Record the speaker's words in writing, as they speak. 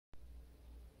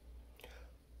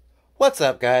What's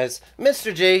up, guys?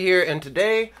 Mr. J here, and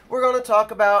today we're going to talk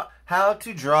about how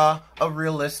to draw a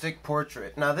realistic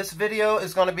portrait. Now, this video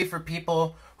is going to be for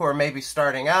people who are maybe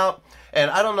starting out,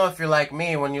 and I don't know if you're like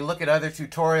me. When you look at other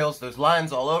tutorials, there's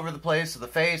lines all over the place of the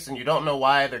face, and you don't know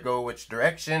why they go which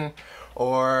direction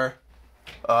or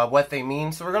what they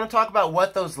mean. So we're going to talk about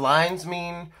what those lines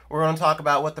mean. We're going to talk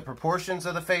about what the proportions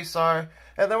of the face are,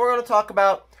 and then we're going to talk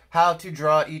about how to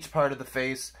draw each part of the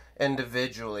face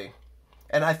individually.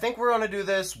 And I think we're going to do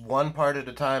this one part at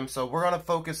a time, so we're going to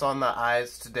focus on the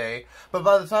eyes today. But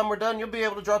by the time we're done, you'll be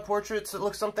able to draw portraits that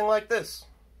look something like this.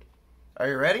 Are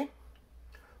you ready?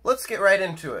 Let's get right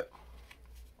into it.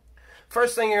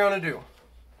 First thing you're going to do,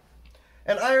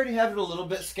 and I already have it a little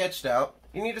bit sketched out,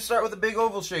 you need to start with a big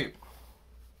oval shape.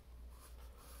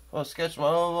 I'll sketch my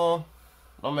oval.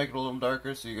 I'll make it a little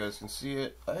darker so you guys can see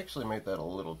it. I actually made that a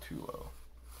little too low.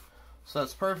 So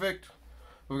that's perfect.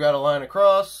 We've got a line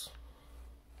across.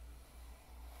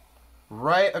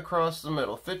 Right across the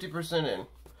middle, 50% in.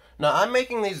 Now, I'm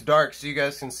making these dark so you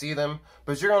guys can see them,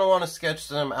 but you're going to want to sketch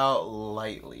them out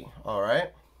lightly,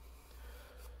 alright?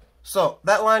 So,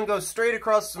 that line goes straight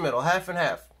across the middle, half and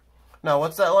half. Now,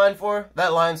 what's that line for?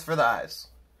 That line's for the eyes.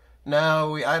 Now,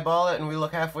 we eyeball it and we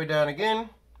look halfway down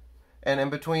again, and in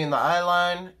between the eye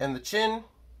line and the chin,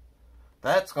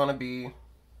 that's going to be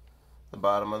the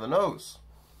bottom of the nose.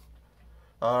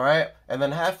 Alright, and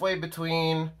then halfway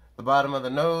between the bottom of the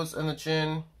nose and the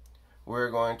chin, we're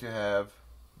going to have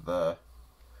the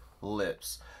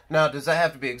lips. Now, does that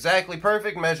have to be exactly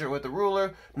perfect? Measure it with a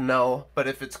ruler? No, but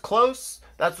if it's close,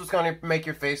 that's what's going to make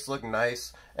your face look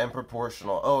nice and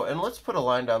proportional. Oh, and let's put a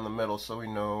line down the middle so we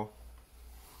know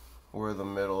where the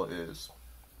middle is.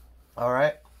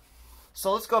 Alright,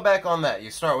 so let's go back on that.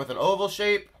 You start with an oval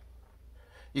shape,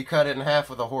 you cut it in half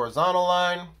with a horizontal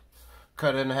line,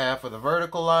 cut it in half with a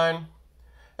vertical line,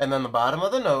 and then the bottom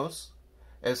of the nose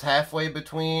is halfway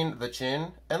between the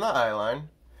chin and the eye line,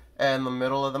 and the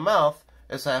middle of the mouth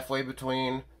is halfway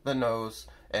between the nose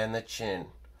and the chin.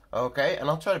 Okay, and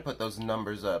I'll try to put those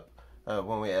numbers up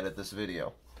when we edit this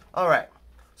video. Alright,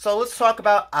 so let's talk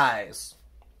about eyes.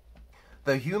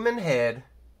 The human head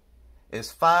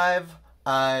is 5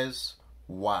 eyes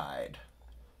wide.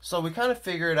 So we kind of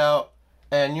figure it out,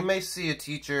 and you may see a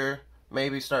teacher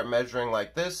maybe start measuring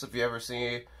like this if you ever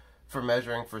see for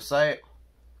measuring for sight.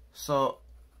 So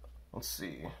let's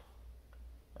see,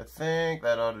 I think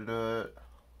that ought to do it.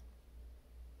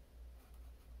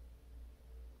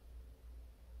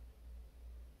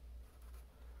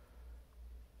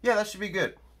 Yeah, that should be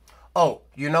good. Oh,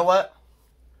 you know what?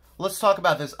 Let's talk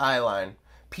about this eye line.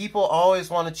 People always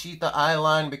want to cheat the eye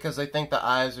line because they think the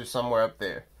eyes are somewhere up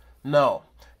there. No,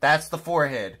 that's the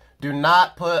forehead. Do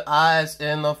not put eyes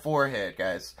in the forehead,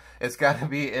 guys. It's got to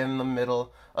be in the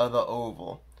middle of the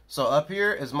oval. So up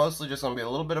here is mostly just going to be a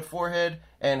little bit of forehead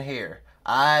and hair.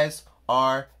 Eyes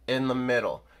are in the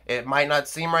middle. It might not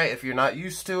seem right if you're not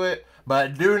used to it,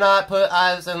 but do not put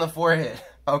eyes in the forehead,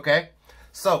 okay?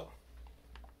 So,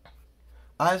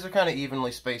 eyes are kind of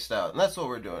evenly spaced out, and that's what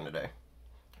we're doing today.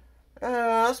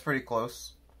 That's pretty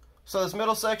close. So this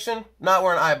middle section, not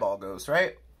where an eyeball goes,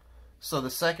 right? So the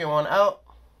second one out,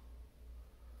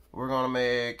 we're going to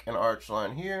make an arch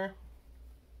line here.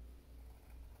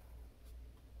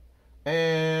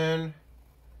 And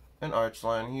an arch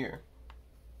line here.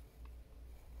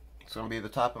 It's going to be the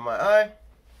top of my eye.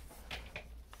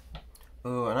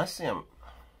 Ooh, and I see him.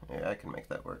 Yeah, I can make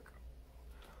that work.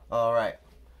 Alright.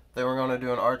 Then we're going to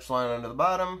do an arch line under the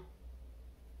bottom.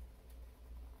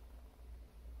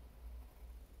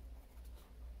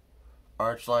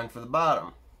 Arch line for the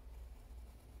bottom.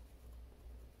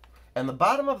 And the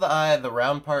bottom of the eye, the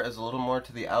round part, is a little more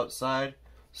to the outside.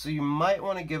 So you might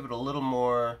want to give it a little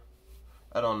more,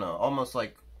 I don't know, almost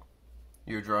like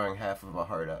you're drawing half of a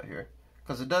heart out here.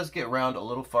 Because it does get round a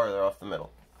little farther off the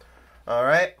middle.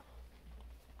 Alright?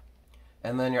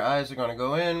 And then your eyes are going to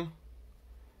go in.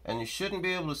 And you shouldn't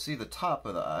be able to see the top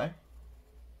of the eye.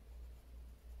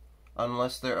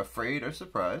 Unless they're afraid or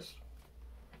surprised.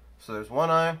 So there's one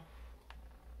eye.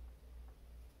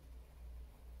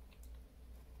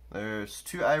 There's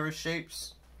 2 iris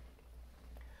shapes.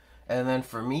 And then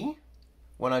for me,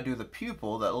 when I do the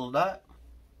pupil, that little dot,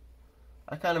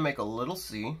 I kind of make a little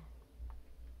C.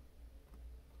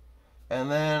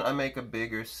 And then I make a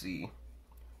bigger C.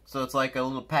 So it's like a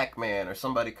little Pac-Man or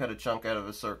somebody cut a chunk out of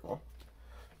a circle.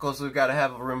 Because we've got to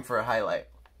have room for a highlight.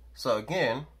 So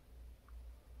again,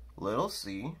 little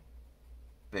C,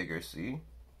 bigger C.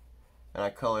 And I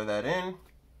color that in.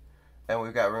 And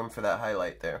we've got room for that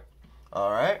highlight there.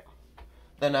 Alright,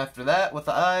 then after that, with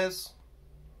the eyes,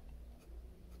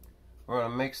 we're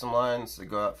going to make some lines that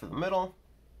go out for the middle.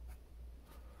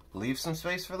 leave some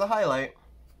space for the highlight.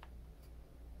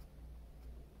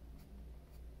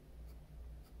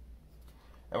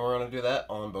 And we're going to do that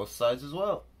on both sides as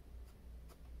well.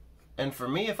 And for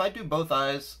me, if I do both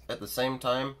eyes at the same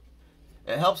time,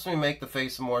 it helps me make the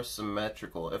face more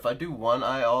symmetrical. If I do one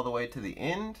eye all the way to the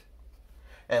end,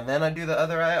 and then I do the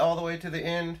other eye all the way to the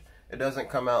end, it doesn't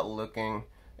come out looking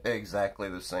exactly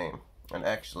the same. And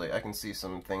actually, I can see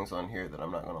some things on here that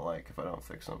I'm not going to like if I don't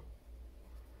fix them.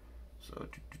 So,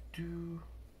 I'm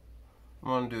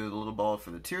going to do the little ball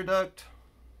for the tear duct.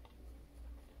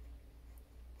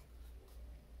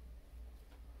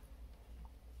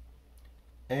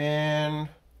 And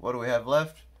what do we have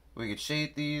left? We could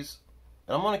shade these.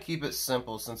 And I'm going to keep it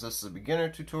simple since this is a beginner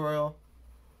tutorial.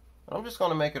 I'm just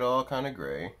going to make it all kind of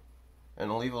gray.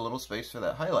 And leave a little space for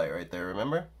that highlight right there,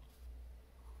 remember?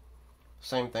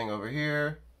 Same thing over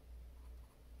here.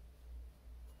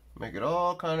 Make it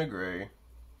all kind of gray.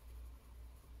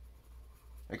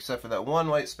 Except for that one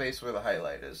white space where the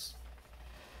highlight is.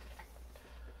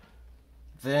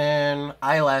 Then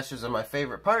eyelashes are my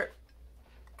favorite part,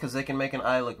 because they can make an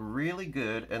eye look really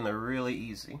good and they're really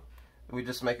easy. We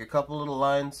just make a couple little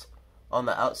lines on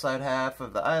the outside half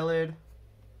of the eyelid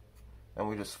and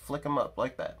we just flick them up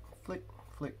like that. Flick,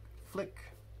 flick, flick.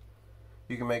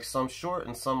 You can make some short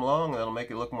and some long. That'll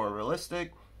make it look more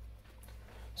realistic.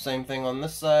 Same thing on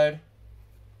this side.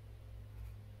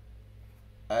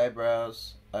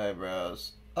 Eyebrows,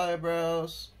 eyebrows,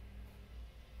 eyebrows.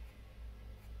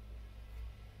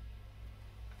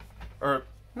 Or,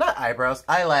 not eyebrows,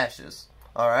 eyelashes.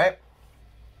 Alright?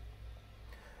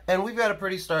 And we've got a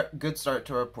pretty good start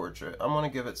to our portrait. I'm going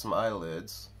to give it some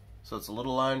eyelids. So it's a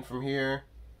little line from here.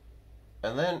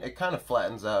 And then it kind of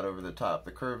flattens out over the top.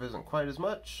 The curve isn't quite as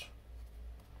much.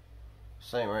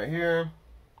 Same right here.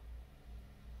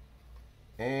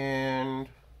 And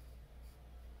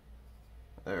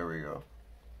there we go.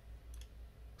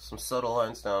 Some subtle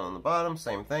lines down on the bottom.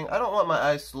 Same thing. I don't want my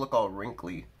eyes to look all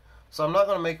wrinkly. So I'm not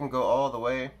going to make them go all the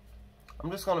way. I'm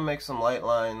just going to make some light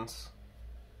lines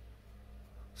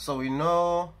so we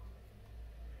know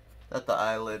that the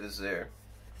eyelid is there.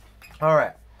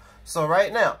 Alright, so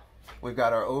right now we've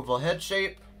got our oval head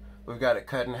shape. We've got it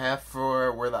cut in half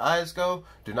for where the eyes go.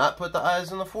 Do not put the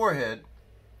eyes in the forehead.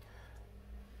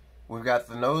 We've got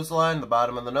the nose line, the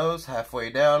bottom of the nose,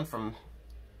 halfway down from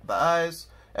the eyes.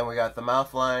 And we got the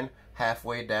mouth line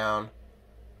halfway down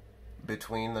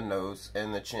between the nose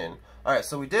and the chin. Alright,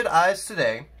 so we did eyes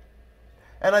today.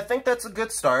 And I think that's a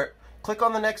good start. Click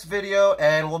on the next video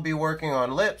and we'll be working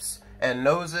on lips and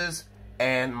noses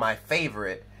and my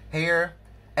favorite, hair.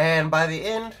 And by the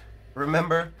end,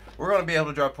 remember, we're going to be able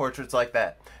to draw portraits like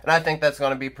that. And I think that's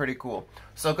going to be pretty cool.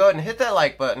 So go ahead and hit that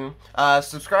like button.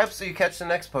 Subscribe so you catch the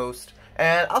next post.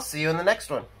 And I'll see you in the next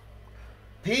one.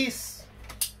 Peace!